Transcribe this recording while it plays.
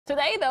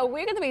Today, though,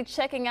 we're going to be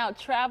checking out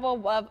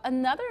travel of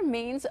another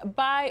means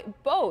by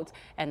boat,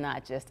 and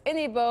not just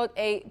any boat,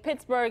 a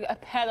Pittsburgh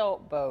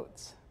Pedal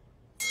boat.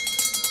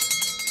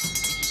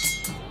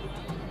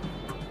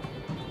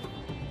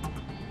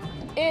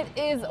 It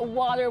is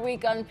Water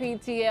Week on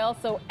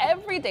PTL, so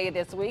every day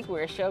this week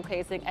we're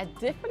showcasing a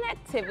different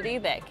activity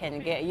that can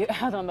get you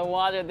out on the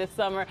water this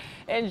summer,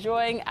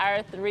 enjoying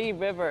our three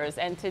rivers.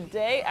 And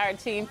today our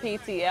team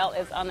PTL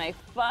is on a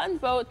fun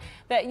boat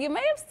that you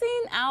may have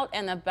seen out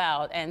and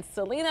about. And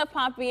Selena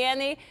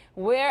Pompiani,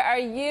 where are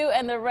you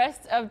and the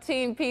rest of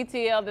team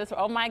PTL this?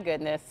 Oh my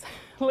goodness,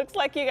 looks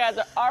like you guys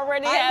are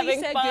already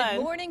having fun.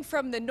 Good morning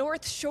from the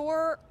North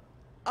Shore.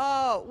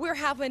 Oh, we're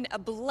having a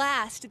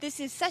blast.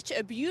 This is such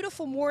a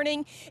beautiful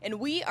morning,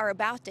 and we are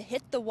about to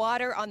hit the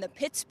water on the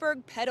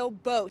Pittsburgh Pedal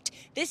boat.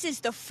 This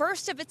is the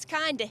first of its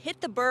kind to hit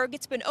the Berg.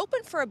 It's been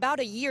open for about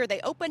a year.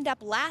 They opened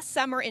up last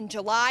summer in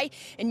July,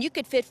 and you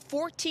could fit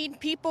 14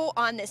 people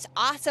on this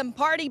awesome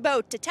party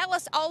boat. To tell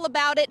us all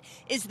about it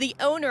is the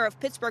owner of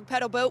Pittsburgh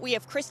Pedal Boat. We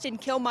have Kristen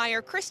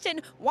Kilmeyer.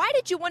 Kristen, why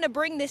did you want to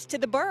bring this to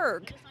the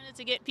Berg? I just wanted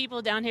to get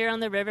people down here on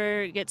the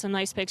river, get some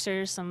nice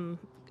pictures, some,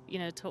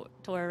 tour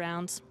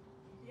arounds.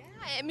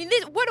 I mean,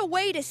 what a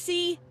way to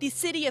see the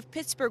city of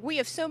Pittsburgh. We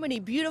have so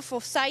many beautiful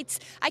sights.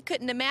 I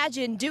couldn't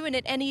imagine doing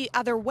it any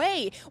other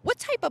way. What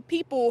type of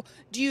people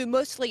do you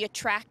mostly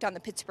attract on the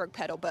Pittsburgh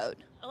Pedal boat?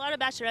 A lot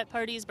of bachelorette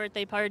parties,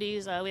 birthday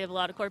parties. We have a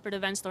lot of corporate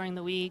events during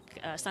the week,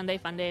 Sunday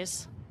fun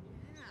days.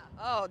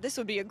 Oh, this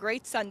would be a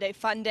great Sunday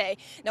fun day.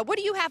 Now, what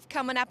do you have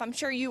coming up? I'm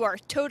sure you are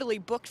totally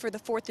booked for the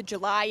 4th of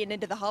July and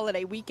into the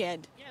holiday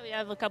weekend. Yeah, we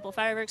have a couple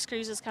fireworks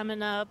cruises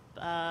coming up.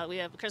 We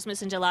have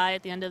Christmas in July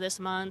at the end of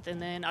this month,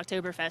 and then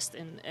Oktoberfest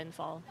in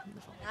fall.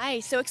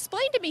 Nice. So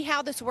explain to me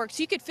how this works.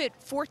 You could fit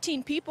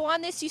 14 people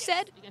on this, you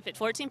said? You can fit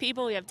 14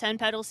 people. We have 10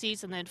 pedal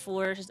seats and then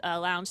 4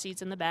 lounge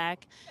seats in the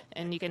back.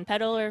 And you can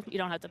pedal or you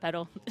don't have to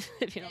pedal.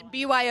 If you don't.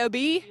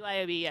 BYOB?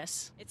 BYOB,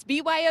 yes. It's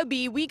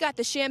BYOB. We got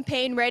the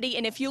champagne ready,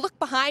 and if you look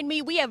behind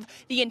me, we have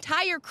the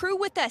entire crew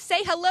with us.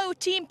 Say hello,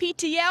 Team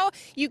PTL.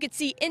 You could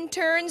see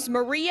interns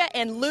Maria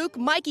and Luke,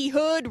 Mikey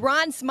Hood,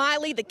 Ron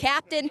Smiley, the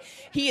captain.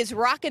 He is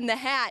rocking the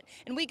hat.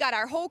 And we got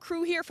our whole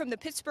crew here from the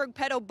Pittsburgh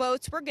Pedal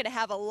boats. We're going to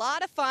have a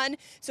lot of fun.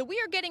 So we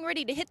are getting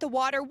ready to hit the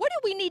water. What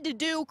do we need to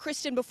do,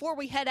 Kristen, before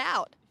we head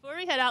out? Before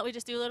we head out, we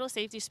just do a little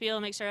safety spiel,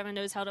 make sure everyone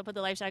knows how to put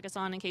the life jackets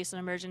on in case of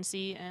an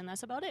emergency, and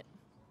that's about it.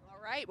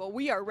 All right, well,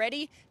 we are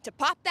ready to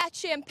pop that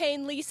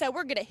champagne, Lisa.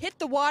 We're going to hit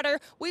the water.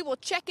 We will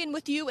check in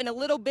with you in a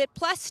little bit.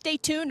 Plus, stay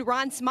tuned.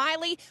 Ron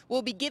Smiley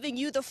will be giving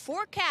you the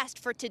forecast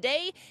for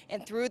today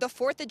and through the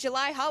 4th of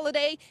July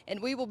holiday,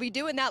 and we will be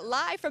doing that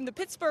live from the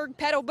Pittsburgh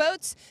Pedal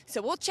boats.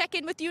 So we'll check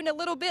in with you in a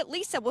little bit.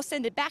 Lisa, we'll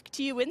send it back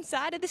to you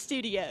inside of the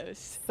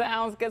studios.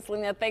 Sounds good,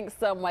 Selena. Thanks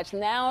so much.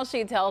 Now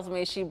she tells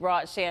me she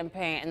brought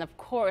champagne, and of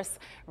course,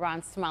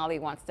 Ron Smiley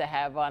wants to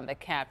have on the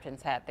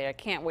captain's hat there.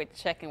 Can't wait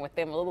to check in with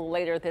them a little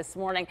later this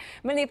morning.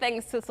 Many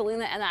thanks to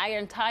Selena and our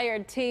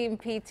entire team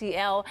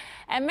PTL.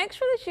 And make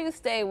sure that you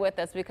stay with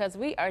us because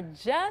we are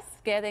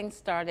just getting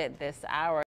started this hour.